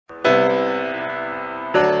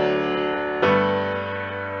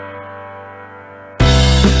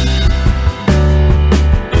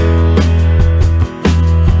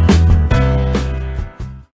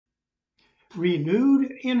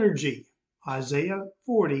energy. Isaiah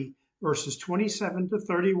 40, verses 27 to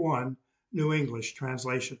 31, New English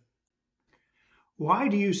translation. Why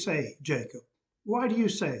do you say, Jacob? Why do you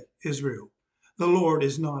say, Israel? The Lord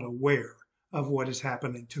is not aware of what is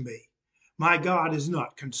happening to me. My God is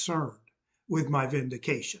not concerned with my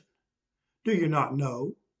vindication. Do you not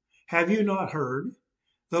know? Have you not heard?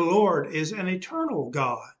 The Lord is an eternal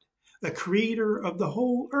God, the creator of the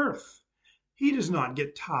whole earth. He does not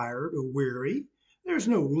get tired or weary. There's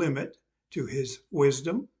no limit to his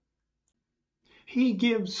wisdom. He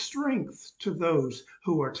gives strength to those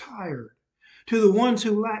who are tired. To the ones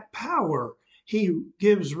who lack power, he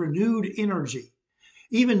gives renewed energy.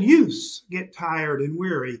 Even youths get tired and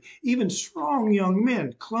weary. Even strong young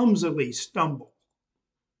men clumsily stumble.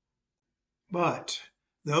 But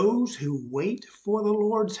those who wait for the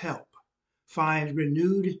Lord's help find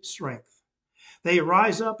renewed strength. They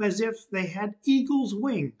rise up as if they had eagle's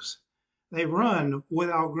wings. They run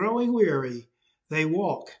without growing weary. They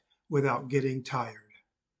walk without getting tired.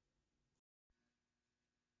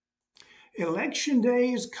 Election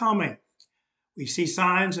day is coming. We see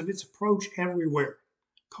signs of its approach everywhere.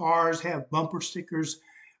 Cars have bumper stickers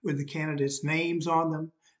with the candidates' names on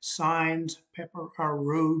them. Signs pepper our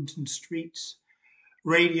roads and streets.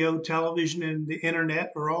 Radio, television, and the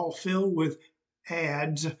internet are all filled with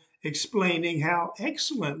ads explaining how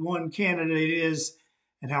excellent one candidate is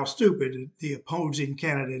and how stupid the opposing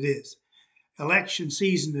candidate is. Election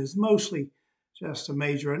season is mostly just a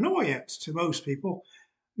major annoyance to most people.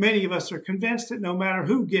 Many of us are convinced that no matter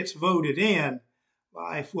who gets voted in,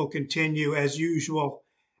 life will continue as usual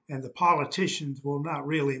and the politicians will not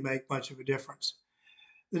really make much of a difference.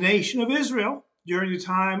 The nation of Israel, during the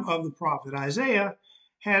time of the prophet Isaiah,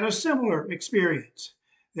 had a similar experience.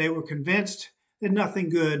 They were convinced that nothing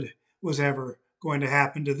good was ever going to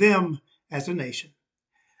happen to them as a nation.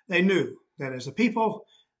 They knew that as a people,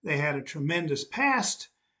 they had a tremendous past,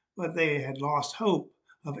 but they had lost hope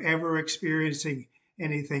of ever experiencing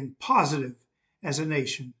anything positive as a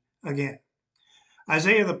nation again.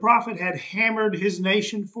 Isaiah the prophet had hammered his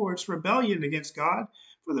nation for its rebellion against God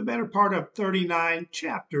for the better part of 39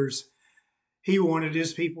 chapters. He wanted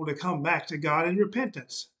his people to come back to God in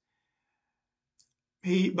repentance.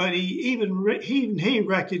 He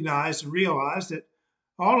recognized and realized that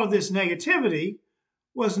all of this negativity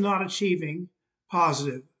was not achieving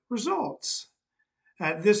positive results.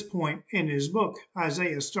 At this point in his book,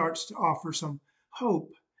 Isaiah starts to offer some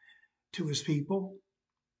hope to his people.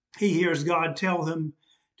 He hears God tell him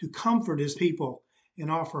to comfort his people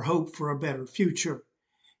and offer hope for a better future.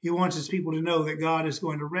 He wants his people to know that God is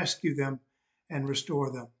going to rescue them and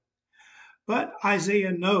restore them. But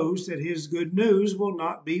Isaiah knows that his good news will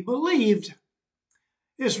not be believed.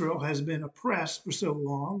 Israel has been oppressed for so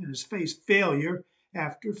long and has faced failure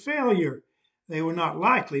after failure. They were not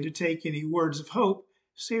likely to take any words of hope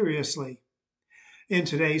seriously. In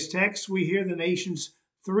today's text, we hear the nation's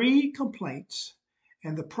 3 complaints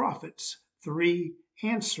and the prophet's 3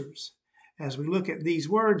 answers. As we look at these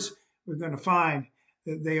words, we're going to find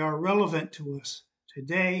that they are relevant to us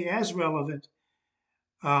today, as relevant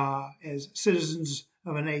as citizens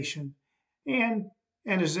of a nation and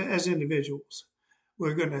as individuals.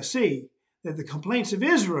 We're going to see that the complaints of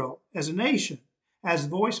Israel as a nation, as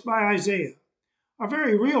voiced by Isaiah, are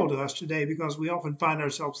very real to us today because we often find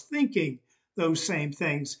ourselves thinking those same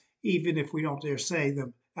things, even if we don't dare say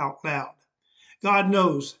them out loud. God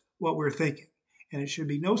knows what we're thinking, and it should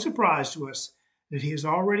be no surprise to us that he has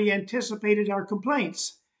already anticipated our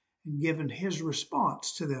complaints and given his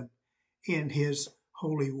response to them in his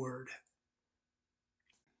holy word.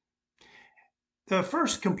 The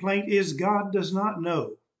first complaint is God does not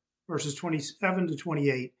know, verses 27 to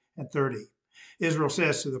 28 and 30. Israel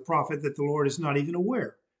says to the prophet that the Lord is not even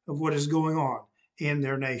aware of what is going on in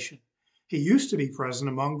their nation. He used to be present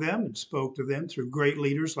among them and spoke to them through great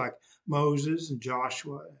leaders like Moses and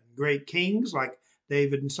Joshua and great kings like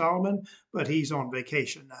David and Solomon, but he's on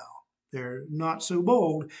vacation now. They're not so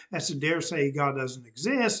bold as to dare say God doesn't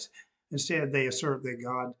exist. Instead, they assert that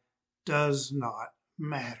God does not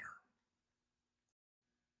matter.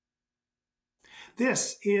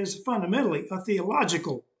 This is fundamentally a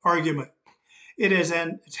theological argument. It is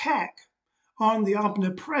an attack on the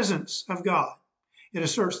omnipresence of God. It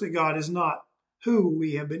asserts that God is not who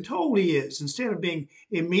we have been told he is. Instead of being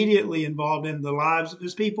immediately involved in the lives of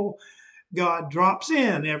his people, God drops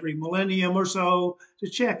in every millennium or so to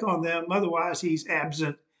check on them. Otherwise, he's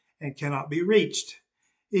absent and cannot be reached.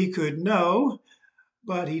 He could know,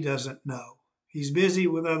 but he doesn't know. He's busy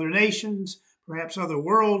with other nations, perhaps other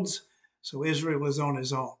worlds, so Israel is on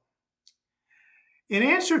his own. In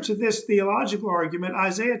answer to this theological argument,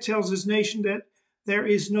 Isaiah tells his nation that there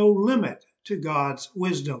is no limit to God's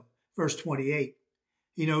wisdom. Verse 28.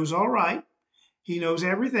 He knows all right. He knows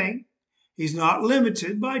everything. He's not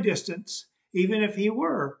limited by distance. Even if he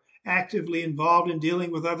were actively involved in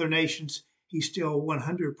dealing with other nations, he's still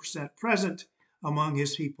 100% present among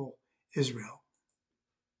his people, Israel.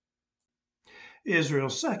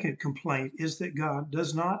 Israel's second complaint is that God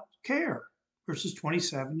does not care. Verses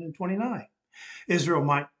 27 and 29. Israel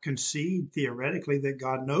might concede theoretically that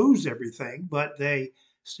God knows everything, but they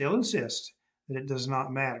still insist that it does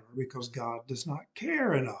not matter because God does not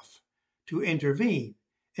care enough to intervene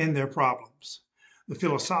in their problems. The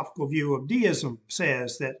philosophical view of deism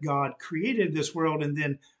says that God created this world and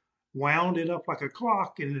then wound it up like a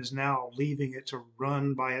clock and is now leaving it to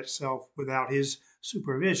run by itself without his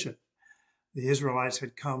supervision. The Israelites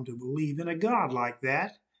had come to believe in a God like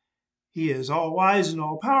that. He is all wise and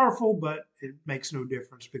all powerful, but it makes no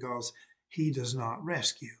difference because he does not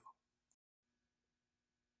rescue.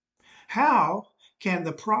 How can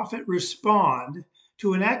the prophet respond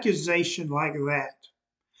to an accusation like that?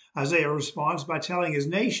 Isaiah responds by telling his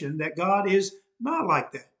nation that God is not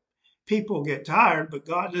like that. People get tired, but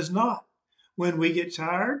God does not. When we get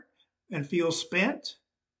tired and feel spent,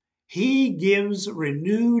 he gives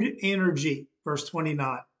renewed energy. Verse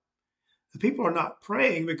 29. The people are not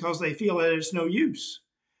praying because they feel that it's no use.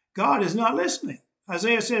 God is not listening.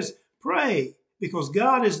 Isaiah says, pray because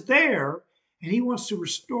God is there and he wants to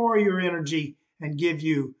restore your energy and give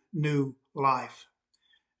you new life.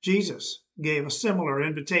 Jesus gave a similar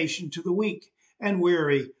invitation to the weak and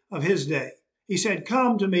weary of his day. He said,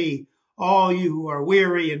 come to me, all you who are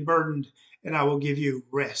weary and burdened, and I will give you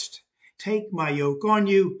rest. Take my yoke on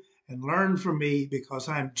you and learn from me because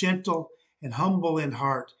I am gentle and humble in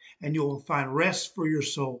heart, and you will find rest for your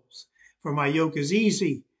souls. For my yoke is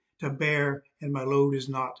easy to bear, and my load is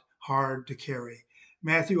not hard to carry.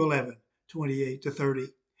 Matthew 11, 28 to 30.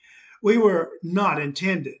 We were not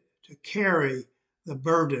intended to carry the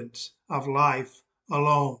burdens of life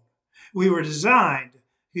alone. We were designed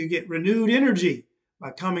to get renewed energy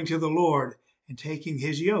by coming to the Lord and taking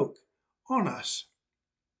his yoke on us.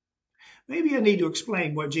 Maybe I need to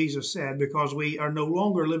explain what Jesus said because we are no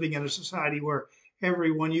longer living in a society where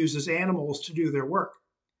everyone uses animals to do their work.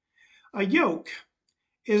 A yoke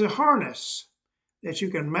is a harness that you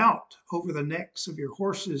can mount over the necks of your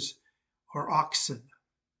horses or oxen.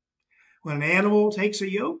 When an animal takes a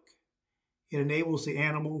yoke, it enables the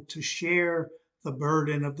animal to share the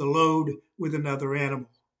burden of the load with another animal.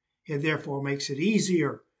 It therefore makes it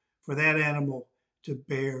easier for that animal to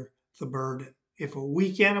bear the burden. If a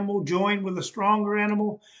weak animal joined with a stronger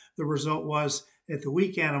animal, the result was that the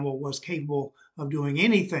weak animal was capable of doing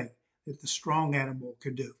anything that the strong animal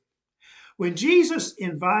could do. When Jesus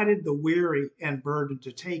invited the weary and burdened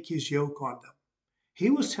to take his yoke on them, he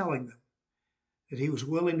was telling them that he was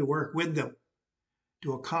willing to work with them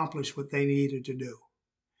to accomplish what they needed to do.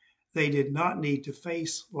 They did not need to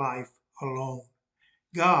face life alone.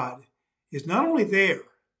 God is not only there,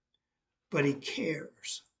 but he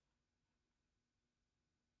cares.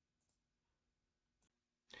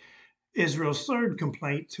 Israel's third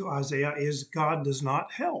complaint to Isaiah is God does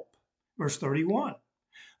not help. Verse 31.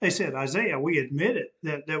 They said, Isaiah, we admitted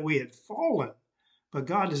that we had fallen, but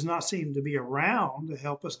God does not seem to be around to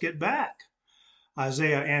help us get back.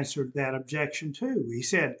 Isaiah answered that objection too. He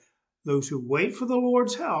said, those who wait for the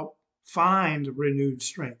Lord's help find renewed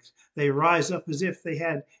strength. They rise up as if they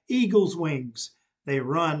had eagle's wings. They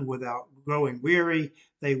run without growing weary.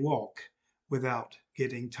 They walk without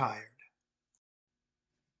getting tired.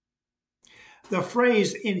 The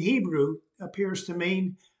phrase in Hebrew appears to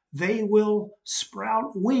mean they will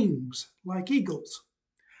sprout wings like eagles.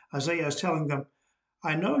 Isaiah is telling them,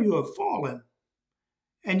 I know you have fallen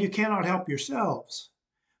and you cannot help yourselves.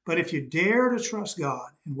 But if you dare to trust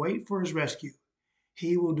God and wait for his rescue,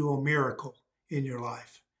 he will do a miracle in your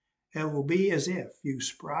life. It will be as if you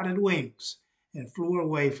sprouted wings and flew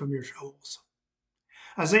away from your troubles.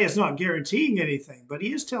 Isaiah is not guaranteeing anything, but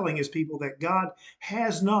he is telling his people that God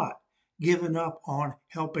has not given up on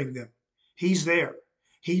helping them. He's there.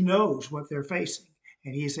 He knows what they're facing,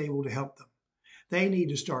 and he is able to help them. They need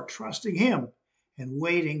to start trusting him and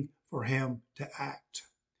waiting for him to act.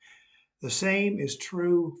 The same is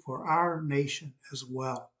true for our nation as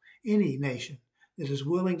well. Any nation that is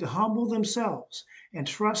willing to humble themselves and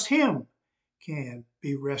trust him can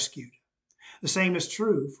be rescued. The same is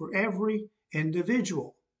true for every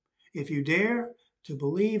individual. If you dare to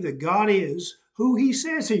believe that God is who he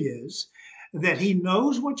says he is, that he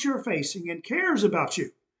knows what you're facing and cares about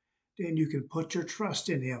you, then you can put your trust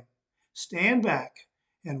in him. Stand back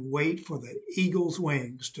and wait for the eagle's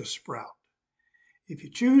wings to sprout. If you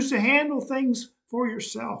choose to handle things for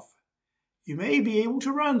yourself. You may be able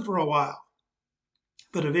to run for a while,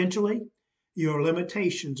 but eventually your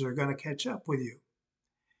limitations are going to catch up with you.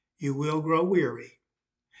 You will grow weary.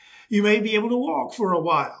 You may be able to walk for a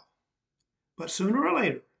while, but sooner or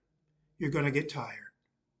later you're going to get tired.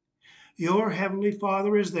 Your Heavenly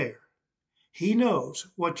Father is there. He knows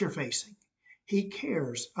what you're facing. He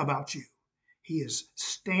cares about you. He is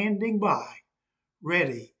standing by,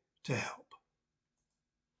 ready to help.